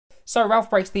So Ralph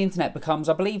Breaks the Internet becomes,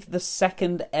 I believe, the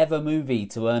second ever movie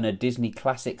to earn a Disney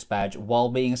Classics badge while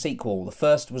being a sequel. The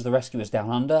first was The Rescuers Down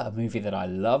Under, a movie that I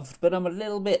loved, but I'm a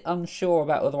little bit unsure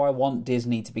about whether I want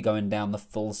Disney to be going down the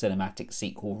full cinematic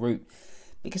sequel route.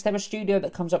 Because they're a studio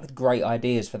that comes up with great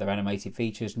ideas for their animated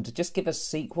features, and to just give us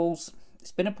sequels,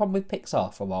 it's been a problem with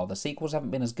Pixar for a while. The sequels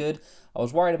haven't been as good. I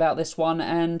was worried about this one,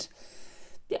 and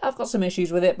yeah, I've got some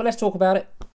issues with it, but let's talk about it.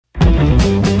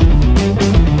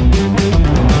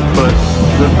 Put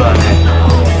the bunny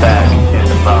back in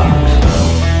the box.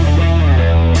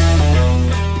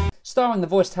 Starring the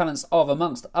voice talents of,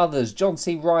 amongst others, John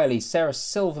C. Reilly, Sarah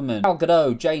Silverman, Gal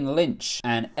Gadot, Jane Lynch,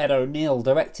 and Ed O'Neill,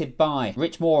 directed by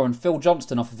Rich Moore and Phil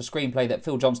Johnston off of a screenplay that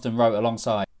Phil Johnston wrote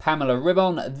alongside Pamela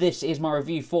Ribbon. This is my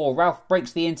review for Ralph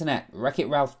Breaks the Internet, Wreck-It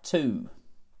Ralph 2.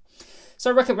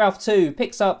 So Wreck-It Ralph 2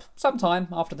 picks up sometime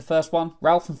after the first one.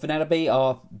 Ralph and Vanellope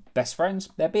are best friends.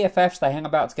 They're BFFs, they hang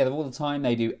about together all the time,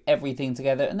 they do everything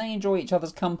together, and they enjoy each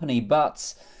other's company,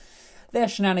 but their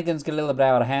shenanigans get a little bit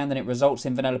out of hand, and it results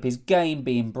in Vanellope's game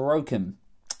being broken.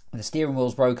 The steering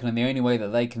wheel's broken, and the only way that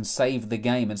they can save the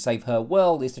game and save her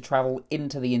world is to travel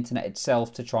into the internet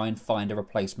itself to try and find a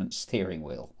replacement steering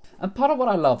wheel. And part of what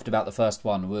I loved about the first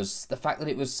one was the fact that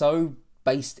it was so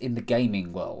based in the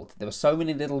gaming world. There were so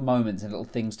many little moments and little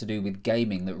things to do with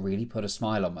gaming that really put a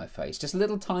smile on my face. Just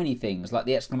little tiny things like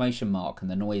the exclamation mark and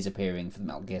the noise appearing for the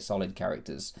Metal Gear Solid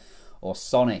characters, or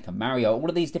Sonic and Mario. All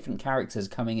of these different characters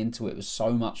coming into it was so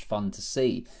much fun to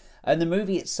see. And the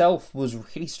movie itself was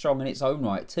really strong in its own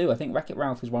right too. I think Wreck-It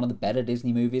Ralph is one of the better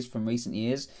Disney movies from recent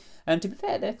years. And to be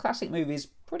fair, their classic movies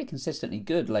pretty consistently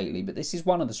good lately, but this is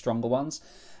one of the stronger ones.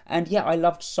 And yeah, I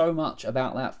loved so much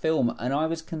about that film, and I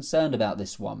was concerned about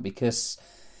this one because,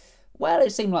 well,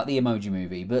 it seemed like the Emoji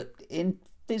Movie, but in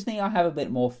Disney I have a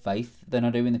bit more faith than I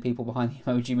do in the people behind the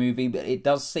Emoji Movie, but it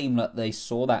does seem like they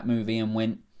saw that movie and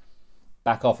went,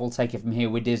 back off, we'll take it from here,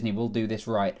 we're Disney, we'll do this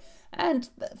right. And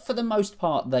for the most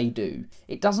part, they do.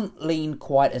 It doesn't lean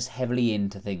quite as heavily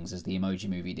into things as the Emoji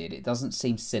Movie did. It doesn't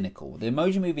seem cynical. The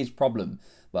Emoji Movie's problem,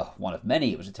 well, one of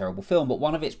many, it was a terrible film, but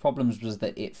one of its problems was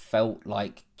that it felt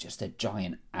like just a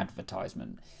giant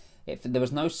advertisement. There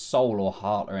was no soul or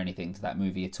heart or anything to that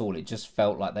movie at all. It just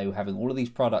felt like they were having all of these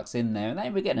products in there, and they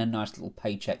were getting a nice little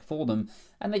paycheck for them,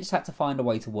 and they just had to find a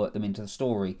way to work them into the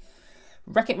story.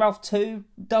 Wreck-It Ralph 2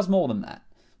 does more than that.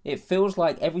 It feels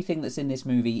like everything that's in this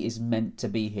movie is meant to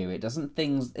be here. It doesn't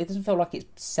feel like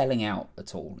it's selling out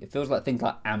at all. It feels like things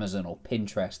like Amazon or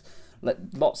Pinterest. Like,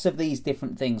 lots of these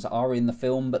different things are in the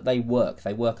film, but they work.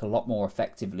 They work a lot more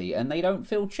effectively, and they don't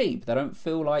feel cheap. They don't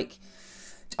feel like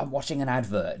I'm watching an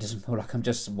advert. It doesn't feel like I'm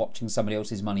just watching somebody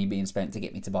else's money being spent to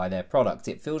get me to buy their product.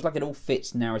 It feels like it all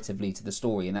fits narratively to the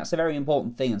story, and that's a very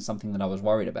important thing and something that I was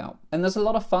worried about. And there's a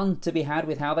lot of fun to be had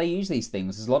with how they use these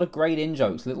things. There's a lot of great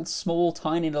in-jokes, little small,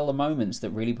 tiny little moments that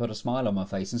really put a smile on my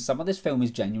face, and some of this film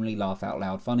is genuinely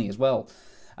laugh-out-loud funny as well.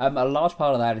 A large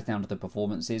part of that is down to the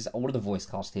performances. All of the voice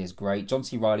cast here is great. John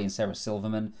C. Reilly and Sarah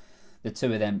Silverman, the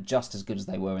two of them just as good as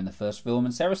they were in the first film,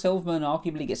 and Sarah Silverman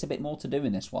arguably gets a bit more to do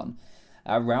in this one.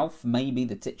 Ralph may be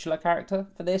the titular character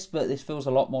for this, but this feels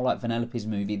a lot more like Vanellope's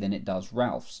movie than it does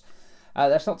Ralph's.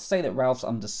 That's not to say that Ralph's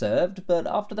underserved, but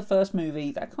after the first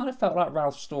movie, that kind of felt like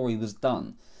Ralph's story was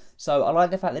done. So I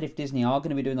like the fact that if Disney are going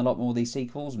to be doing a lot more of these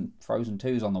sequels, and Frozen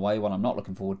 2's on the way, one I'm not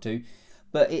looking forward to,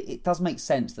 but it does make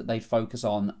sense that they focus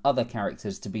on other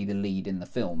characters to be the lead in the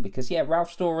film, because yeah,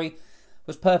 Ralph's story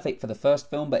was perfect for the first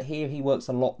film, but here he works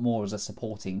a lot more as a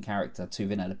supporting character to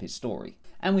Vanellope's story.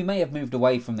 And we may have moved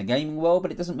away from the gaming world,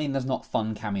 but it doesn't mean there's not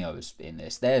fun cameos in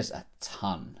this. There's a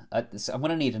ton. I'm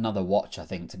going to need another watch, I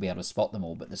think, to be able to spot them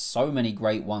all, but there's so many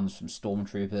great ones, from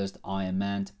Stormtroopers to Iron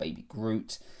Man to Baby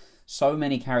Groot. So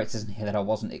many characters in here that I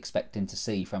wasn't expecting to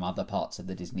see from other parts of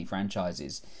the Disney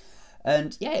franchises.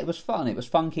 And yeah, it was fun. It was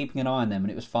fun keeping an eye on them,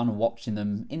 and it was fun watching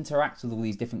them interact with all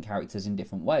these different characters in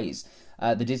different ways.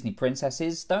 The Disney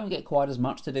princesses don't get quite as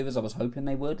much to do as I was hoping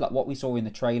they would. Like, what we saw in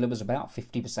the trailer was about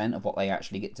 50% of what they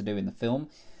actually get to do in the film.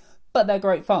 But they're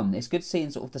great fun. It's good seeing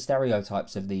sort of the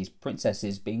stereotypes of these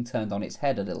princesses being turned on its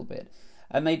head a little bit.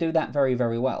 And they do that very,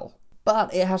 very well.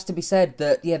 But it has to be said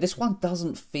that, yeah, this one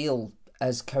doesn't feel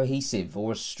as cohesive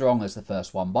or as strong as the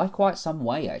first one, by quite some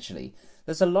way, actually.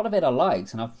 There's a lot of it I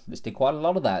liked, and I've listed quite a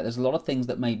lot of that. There's a lot of things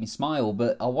that made me smile,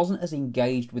 but I wasn't as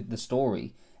engaged with the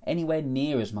story, anywhere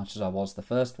near as much as I was the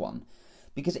first one.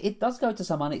 Because it does go to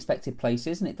some unexpected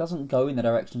places, and it doesn't go in the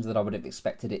directions that I would have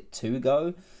expected it to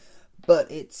go. But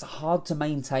it's hard to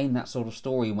maintain that sort of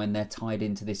story when they're tied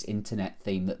into this internet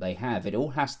theme that they have. It all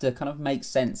has to kind of make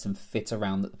sense and fit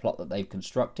around the plot that they've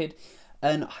constructed,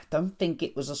 and I don't think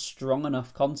it was a strong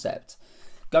enough concept.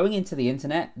 Going into the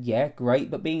internet, yeah, great,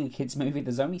 but being a kids' movie,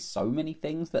 there's only so many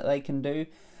things that they can do,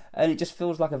 and it just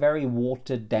feels like a very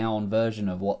watered down version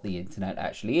of what the internet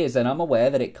actually is. And I'm aware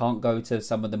that it can't go to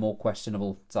some of the more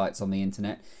questionable sites on the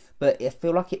internet, but I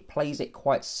feel like it plays it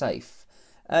quite safe.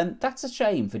 And that's a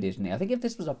shame for Disney. I think if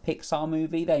this was a Pixar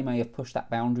movie, they may have pushed that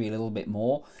boundary a little bit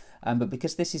more, but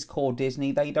because this is core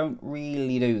Disney, they don't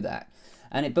really do that.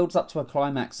 And it builds up to a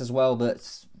climax as well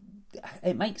that's...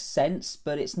 it makes sense,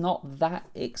 but it's not that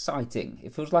exciting.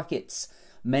 It feels like it's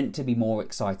meant to be more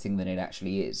exciting than it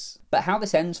actually is. But how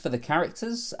this ends for the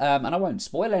characters, and I won't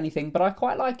spoil anything, but I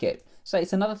quite like it. So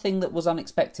it's another thing that was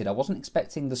unexpected. I wasn't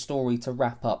expecting the story to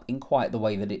wrap up in quite the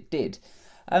way that it did.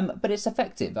 But it's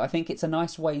effective. I think it's a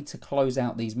nice way to close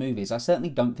out these movies. I certainly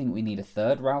don't think we need a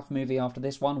third Ralph movie after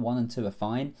this one. 1 and 2 are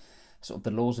fine. Sort of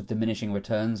the laws of diminishing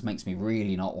returns makes me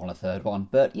really not want a third one.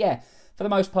 But yeah, for the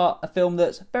most part, a film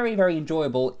that's very, very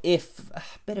enjoyable, if a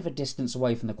bit of a distance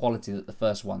away from the quality that the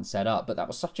first one set up. But that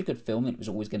was such a good film, it was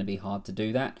always going to be hard to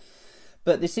do that.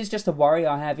 But this is just a worry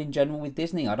I have in general with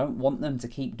Disney. I don't want them to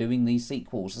keep doing these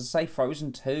sequels. As I say,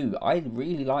 Frozen 2, I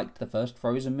really liked the first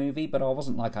Frozen movie, but I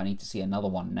wasn't like, I need to see another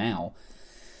one now.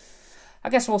 I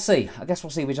guess we'll see. I guess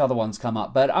we'll see which other ones come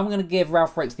up. But I'm going to give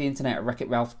Ralph Breaks the Internet Wreck-It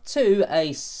Ralph 2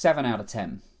 a 7 out of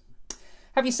 10.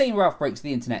 Have you seen Ralph Breaks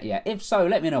the Internet yet? If so,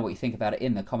 let me know what you think about it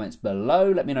in the comments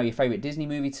below. Let me know your favourite Disney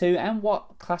movie too, and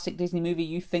what classic Disney movie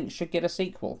you think should get a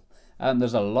sequel.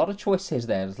 There's a lot of choices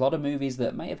there. There's a lot of movies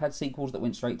that may have had sequels that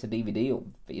went straight to DVD or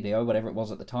video, whatever it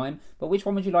was at the time. But which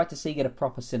one would you like to see get a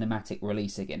proper cinematic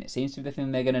release again? It seems to be the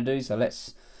thing they're going to do, so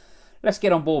let's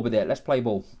get on board with it. Let's play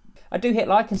ball. Do hit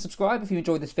like and subscribe if you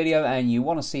enjoyed this video and you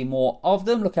want to see more of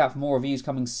them. Look out for more reviews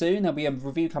coming soon. There'll be a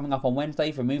review coming up on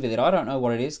Wednesday for a movie that I don't know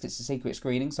what it is because it's a secret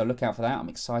screening, so look out for that. I'm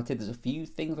excited. There's a few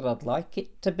things that I'd like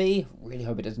it to be. Really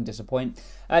hope it doesn't disappoint.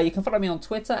 You can follow me on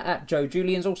Twitter at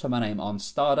JoeJulians, also my name on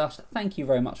Stardust. Thank you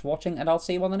very much for watching, and I'll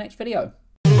see you on the next video.